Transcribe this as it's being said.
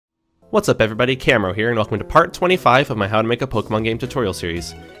What's up everybody, Camero here, and welcome to part 25 of my How to Make a Pokemon Game tutorial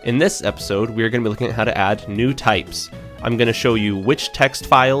series. In this episode, we are going to be looking at how to add new types. I'm going to show you which text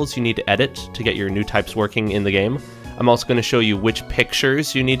files you need to edit to get your new types working in the game. I'm also going to show you which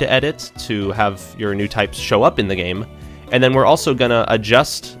pictures you need to edit to have your new types show up in the game. And then we're also going to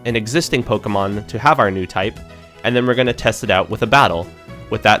adjust an existing Pokemon to have our new type, and then we're going to test it out with a battle.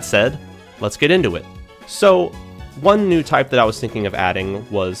 With that said, let's get into it. So, one new type that I was thinking of adding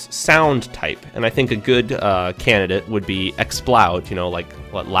was sound type, and I think a good candidate would be Exploud, you know, like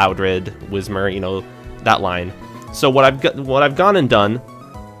what Loudred, Whismur, you know, that line. So what I've gone and done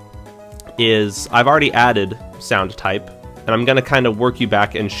is I've already added sound type, and I'm going to kind of work you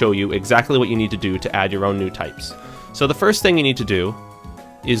back and show you exactly what you need to do to add your own new types. So the first thing you need to do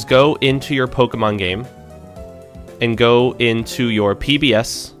is go into your Pokemon game and go into your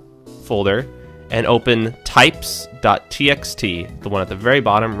PBS folder and open types.txt, the one at the very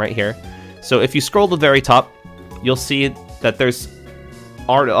bottom right here. So if you scroll to the very top, you'll see that there's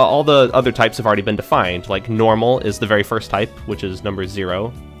all the other types have already been defined. Like normal is the very first type, which is number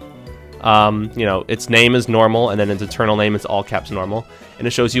 0. You know, its name is normal, and then its eternal name is all caps normal, and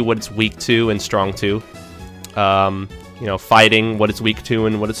it shows you what it's weak to and strong to. You know, fighting, what it's weak to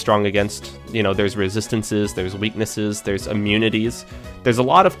and what it's strong against. You know, there's resistances, there's weaknesses, there's immunities. There's a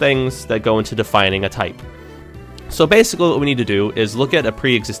lot of things that go into defining a type. So basically what we need to do is look at a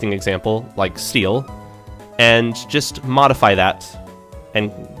pre-existing example, like Steel, and just modify that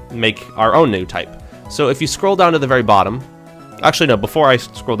and make our own new type. So if you scroll down to the very bottom, actually no, before I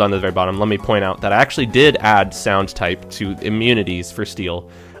scroll down to the very bottom, let me point out that I actually did add sound type to immunities for Steel.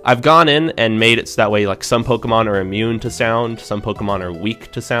 I've gone in and made it so that way, like, some Pokemon are immune to sound, some Pokemon are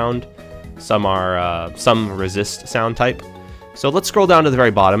weak to sound, some resist sound type. So let's scroll down to the very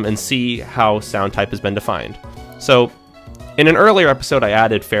bottom and see how sound type has been defined. So in an earlier episode, I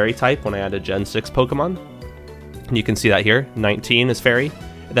added Fairy type when I added Gen 6 Pokemon. And you can see that here. 19 is Fairy,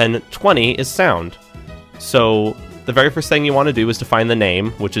 then 20 is sound. So the very first thing you want to do is define the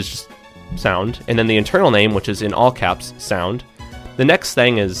name, which is just sound, and then the internal name, which is in all caps, sound. The next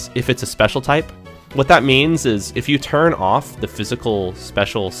thing is if it's a special type. What that means is if you turn off the physical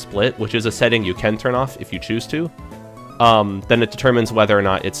special split, which is a setting you can turn off if you choose to, then it determines whether or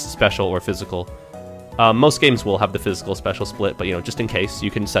not it's special or physical. Most games will have the physical special split, but you know, just in case,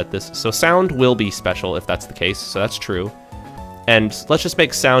 you can set this. So sound will be special if that's the case, so that's true. And let's just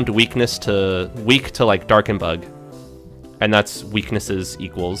make sound weak to like Dark and Bug. And that's weaknesses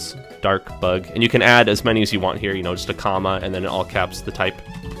equals Dark Bug. And you can add as many as you want here, you know, just a comma, and then in all caps the type.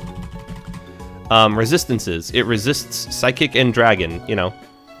 Resistances. It resists Psychic and Dragon, you know.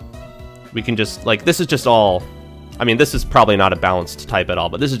 We can just, like, this is just all... I mean, this is probably not a balanced type at all,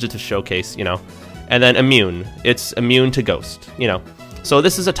 but this is just a showcase, you know. And then immune. It's immune to Ghost, you know. So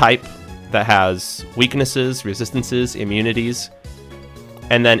this is a type that has weaknesses, resistances, immunities.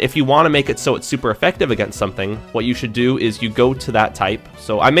 And then if you want to make it so it's super effective against something, what you should do is you go to that type.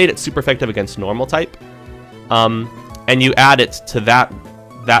 So I made it super effective against normal type. And you add it to that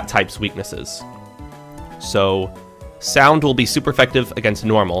type's weaknesses. So sound will be super effective against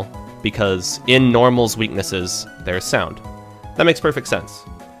normal because in normal's weaknesses, there's sound. That makes perfect sense.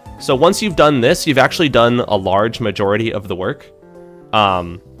 So once you've done this, you've actually done a large majority of the work.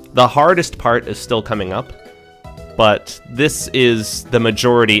 The hardest part is still coming up. But this is the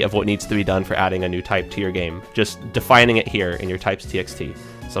majority of what needs to be done for adding a new type to your game. Just defining it here in your types.txt.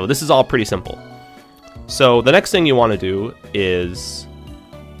 So this is all pretty simple. So the next thing you want to do is...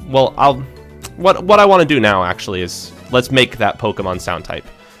 Well, what I want to do now, actually, is let's make that Pokemon sound type.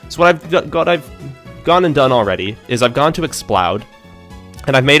 So what I've gone and done already is I've gone to Exploud,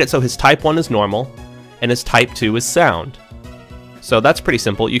 and I've made it so his type 1 is normal, and his type 2 is sound. So that's pretty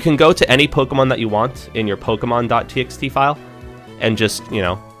simple. You can go to any Pokemon that you want in your Pokemon.txt file and just, you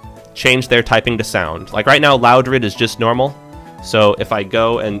know, change their typing to sound. Like right now, Loudred is just normal. So if I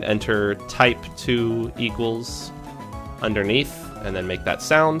go and enter type 2 equals underneath and then make that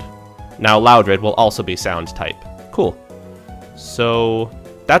sound, now Loudred will also be sound type. Cool. So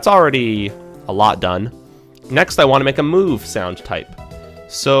that's already a lot done. Next, I want to make a move sound type.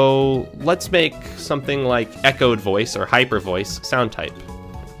 So let's make something like Echoed Voice or Hyper Voice sound type.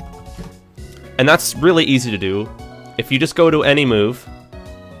 And that's really easy to do. If you just go to any move,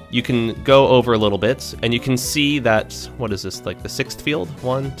 you can go over a little bit, and you can see that, what is this, like the 6th field?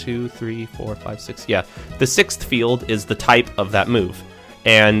 1, 2, 3, 4, 5, 6, yeah. The 6th field is the type of that move.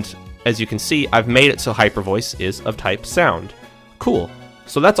 And as you can see, I've made it so Hyper Voice is of type sound. Cool.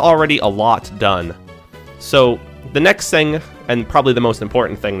 So that's already a lot done. So the next thing, and probably the most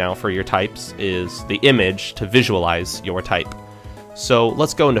important thing now for your types, is the image to visualize your type. So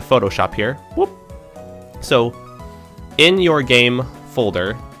let's go into Photoshop here. Whoop. So in your game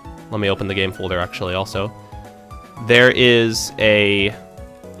folder, let me open the game folder actually also, there is a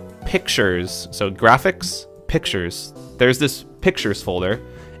pictures, so graphics, pictures. There's this pictures folder,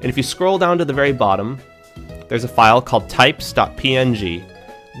 and if you scroll down to the very bottom, there's a file called types.png.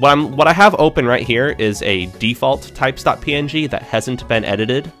 What I have open right here is a default types.png that hasn't been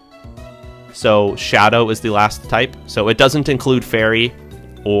edited. So shadow is the last type, so it doesn't include fairy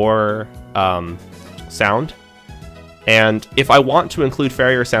or sound. And if I want to include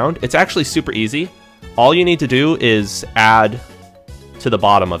fairy or sound, it's actually super easy. All you need to do is add to the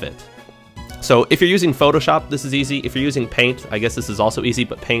bottom of it. So if you're using Photoshop, this is easy. If you're using Paint, I guess this is also easy,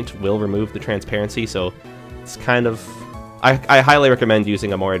 but Paint will remove the transparency, so it's kind of... I highly recommend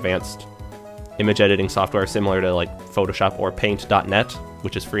using a more advanced image editing software similar to like Photoshop or Paint.net,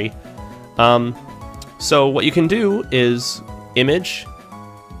 which is free. So what you can do is image,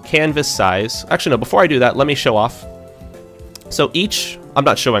 canvas size. Actually, no, before I do that, let me show off. So each, I'm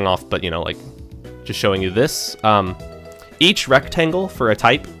not showing off, but you know, like just showing you this. Each rectangle for a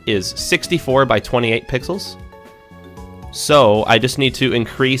type is 64 by 28 pixels. So I just need to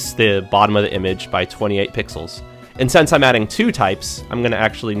increase the bottom of the image by 28 pixels. And since I'm adding two types, I'm going to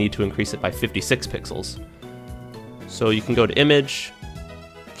actually need to increase it by 56 pixels. So you can go to image,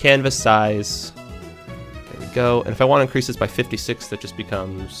 canvas size, there we go. And if I want to increase this by 56, that just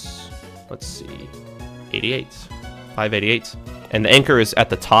becomes, let's see, 88, 588. And the anchor is at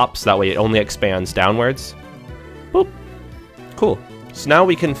the top, so that way it only expands downwards. Boop. Cool. So now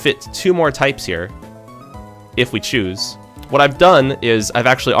we can fit two more types here, if we choose. What I've done is I've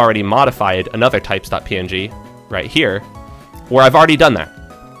actually already modified another types.png right here, where I've already done that.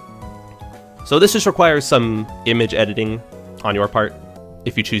 So this just requires some image editing on your part,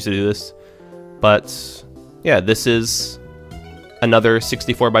 if you choose to do this. But yeah, this is another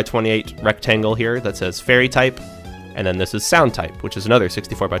 64 by 28 rectangle here that says fairy type, and then this is sound type, which is another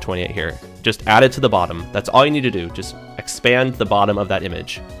 64 by 28 here. Just add it to the bottom. That's all you need to do. Just expand the bottom of that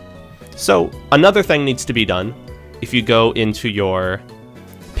image. So another thing needs to be done. If you go into your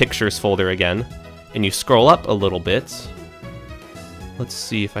pictures folder again, and you scroll up a little bit, let's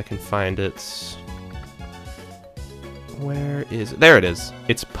see if I can find it. Where is it? There it is.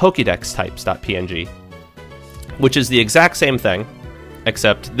 It's Pokédex types.png, which is the exact same thing,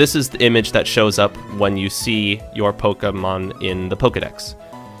 except this is the image that shows up when you see your Pokemon in the Pokédex.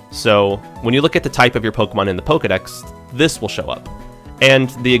 So when you look at the type of your Pokemon in the Pokédex, this will show up. And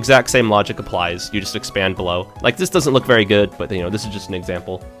the exact same logic applies. You just expand below. Like, this doesn't look very good, but you know, this is just an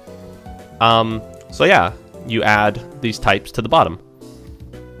example. So yeah, you add these types to the bottom.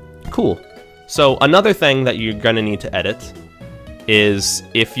 Cool. So another thing that you're gonna need to edit is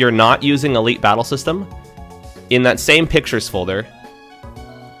if you're not using Elite Battle System, in that same pictures folder,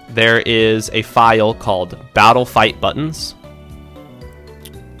 there is a file called Battle Fight Buttons.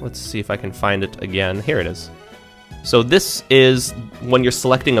 Let's see if I can find it again. Here it is. So this is when you're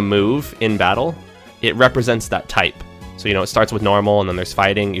selecting a move in battle, it represents that type. So, you know, it starts with normal, and then there's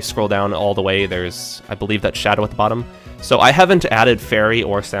fighting. You scroll down all the way, there's, I believe, that shadow at the bottom. So I haven't added fairy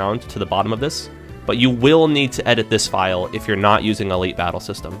or sound to the bottom of this, but you will need to edit this file if you're not using Elite Battle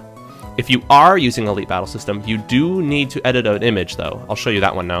System. If you are using Elite Battle System, you do need to edit an image, though. I'll show you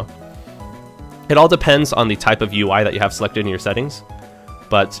that one now. It all depends on the type of UI that you have selected in your settings,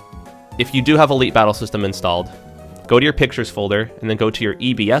 but if you do have Elite Battle System installed, go to your Pictures folder, and then go to your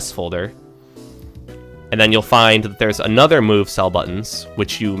EBS folder, and then you'll find that there's another Move Cell Buttons,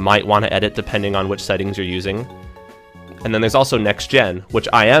 which you might want to edit depending on which settings you're using. And then there's also Next Gen, which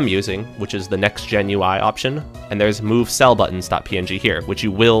I am using, which is the Next Gen UI option. And there's Move Cell Buttons.png here, which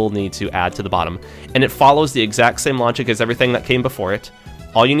you will need to add to the bottom. And it follows the exact same logic as everything that came before it.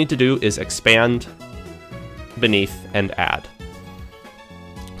 All you need to do is expand beneath and add.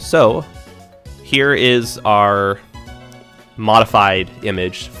 So here is our modified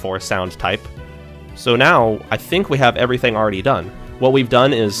image for sound type. So now, I think we have everything already done. What we've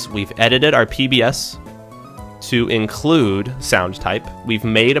done is we've edited our PBS to include sound type. We've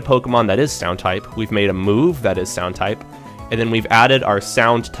made a Pokemon that is sound type. We've made a move that is sound type. And then we've added our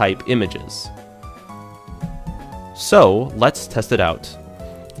sound type images. So, let's test it out.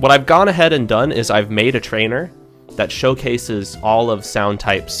 What I've gone ahead and done is I've made a trainer that showcases all of sound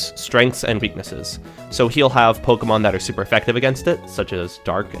type's strengths and weaknesses. So he'll have Pokemon that are super effective against it, such as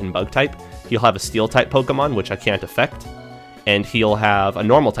Dark and Bug type. He'll have a Steel type Pokemon, which I can't affect. And he'll have a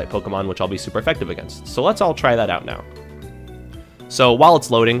Normal type Pokemon, which I'll be super effective against. So let's all try that out now. So while it's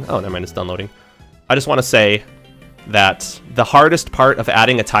loading, oh, never mind, it's done loading. I just want to say that the hardest part of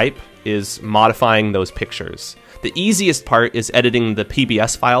adding a type is modifying those pictures. The easiest part is editing the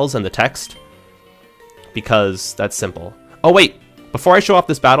PBS files and the text, because that's simple. Oh wait, before I show off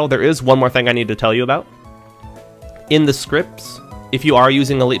this battle, there is one more thing I need to tell you about. In the scripts, if you are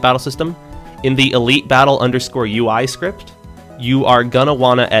using Elite Battle System, in the Elite Battle _UI script, you are gonna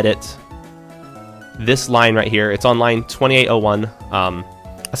wanna edit this line right here. It's on line 2801.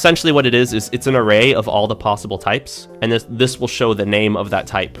 Essentially what it is it's an array of all the possible types, and this will show the name of that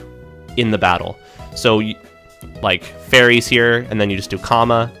type in the battle. So, like, fairies here, and then you just do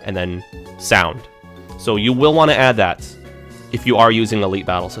comma, and then sound. So you will want to add that if you are using Elite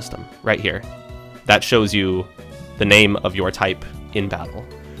Battle System, right here. That shows you the name of your type in battle.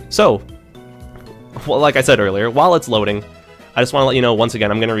 So, well, like I said earlier, while it's loading, I just want to let you know, once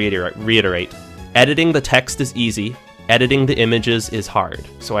again, I'm going to reiterate. Editing the text is easy. Editing the images is hard.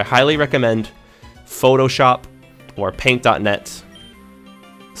 So I highly recommend Photoshop or Paint.net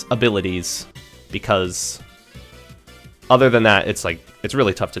abilities, because other than that, it's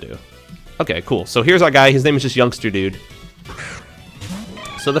really tough to do. Okay, cool. So here's our guy. His name is just Youngster Dude.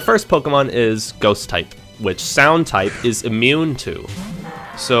 So the first Pokemon is Ghost type, which Sound type is immune to.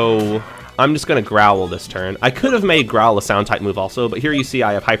 So I'm just gonna Growl this turn. I could have made Growl a Sound type move also, but here you see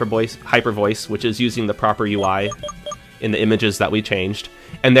I have Hyper Voice, which is using the proper UI in the images that we changed.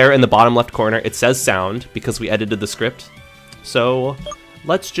 And there in the bottom left corner, it says Sound because we edited the script. So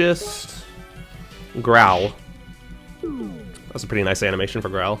let's just Growl. That's a pretty nice animation for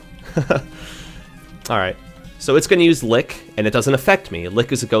Growl. Alright, so it's going to use Lick, and it doesn't affect me.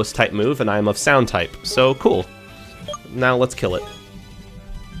 Lick is a Ghost type move, and I am of Sound type, so cool. Now let's kill it.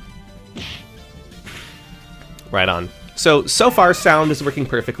 Right on. So far Sound is working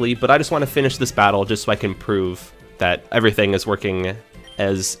perfectly, but I just want to finish this battle just so I can prove that everything is working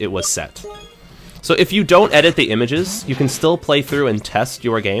as it was set. So if you don't edit the images, you can still play through and test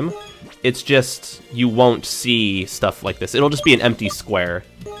your game. It's just, you won't see stuff like this. It'll just be an empty square.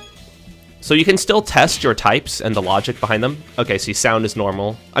 So you can still test your types and the logic behind them. Okay, see, Sound is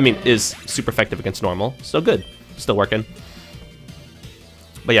normal. I mean, is super effective against normal. So good. Still working.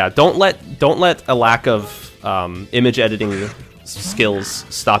 But yeah, don't let a lack of image editing skills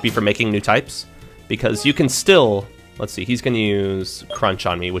stop you from making new types, because you can still, let's see, he's going to use Crunch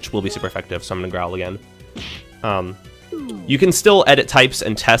on me, which will be super effective, so I'm going to Growl again. You can still edit types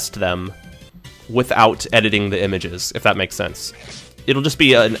and test them without editing the images, if that makes sense. It'll just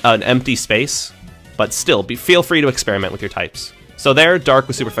be an empty space, but still, feel free to experiment with your types. So there, Dark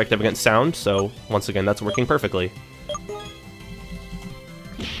was super effective against Sound, so once again, that's working perfectly.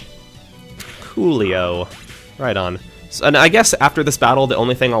 Coolio. Right on. So, and I guess after this battle, the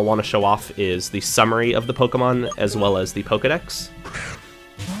only thing I'll want to show off is the summary of the Pokemon, as well as the Pokedex.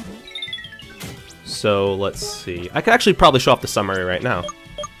 So, let's see. I could actually probably show off the summary right now.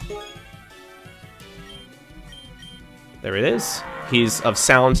 There it is. He's of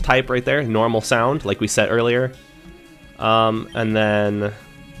Sound type right there, normal Sound, like we said earlier. And then...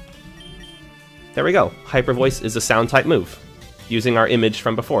 there we go. Hyper Voice is a Sound type move, using our image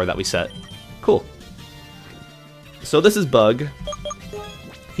from before that we set. Cool. So this is Bug.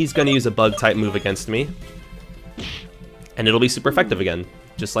 He's going to use a Bug type move against me. And it'll be super effective again,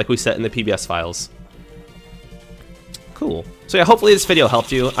 just like we set in the PBS files. Cool. So yeah, hopefully this video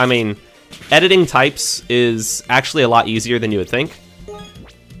helped you. I mean, editing types is actually a lot easier than you would think.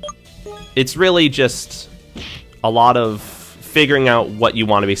 It's really just a lot of figuring out what you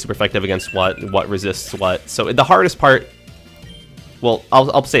want to be super effective against what resists what. So the hardest part, well,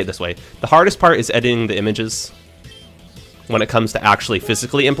 I'll say it this way. The hardest part is editing the images when it comes to actually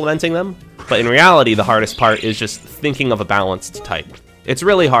physically implementing them. But in reality, the hardest part is just thinking of a balanced type. It's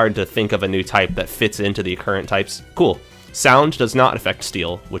really hard to think of a new type that fits into the current types. Cool. Sound does not affect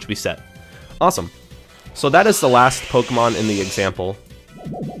Steel, which we set. Awesome. So that is the last Pokemon in the example.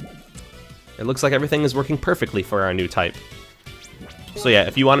 It looks like everything is working perfectly for our new type. So yeah,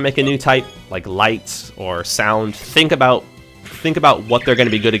 if you want to make a new type, like Light or Sound, think about what they're going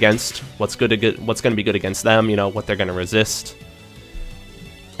to be good against, what's going to be good against them, you know, what they're going to resist,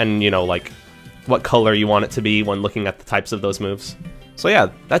 and, you know, like, what color you want it to be when looking at the types of those moves. So yeah,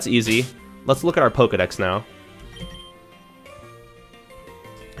 that's easy. Let's look at our Pokedex now.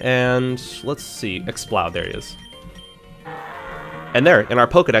 And let's see, Exploud, there he is. And there, in our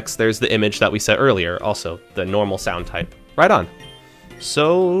Pokedex, there's the image that we set earlier, also, the normal Sound type. Right on.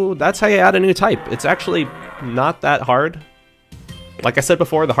 So that's how you add a new type. It's actually not that hard. Like I said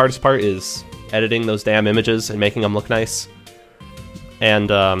before, the hardest part is editing those damn images and making them look nice. And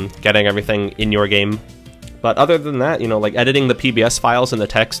getting everything in your game. But other than that, you know, like editing the PBS files and the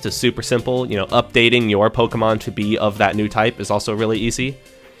text is super simple. You know, updating your Pokemon to be of that new type is also really easy.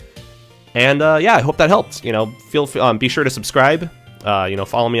 And yeah, I hope that helped. You know, be sure to subscribe. You know,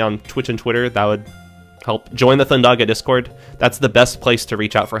 follow me on Twitch and Twitter. That would help. Join the Thundaga Discord. That's the best place to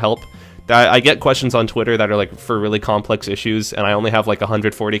reach out for help. I get questions on Twitter that are like for really complex issues, and I only have like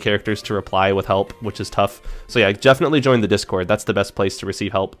 140 characters to reply with help, which is tough. So yeah, definitely join the Discord. That's the best place to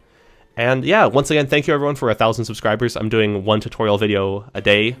receive help. And yeah, once again, thank you everyone for 1,000 subscribers. I'm doing 1 tutorial video a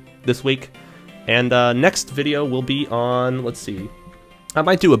day this week. And next video will be on, let's see, I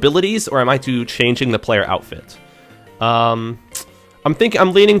might do abilities, or I might do changing the player outfit. I'm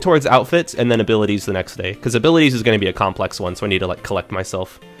leaning towards outfits and then abilities the next day, because abilities is going to be a complex one, so I need to like collect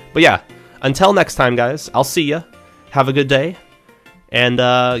myself. But yeah, until next time, guys, I'll see ya. Have a good day, and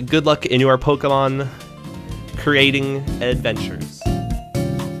good luck in your Pokemon creating adventures.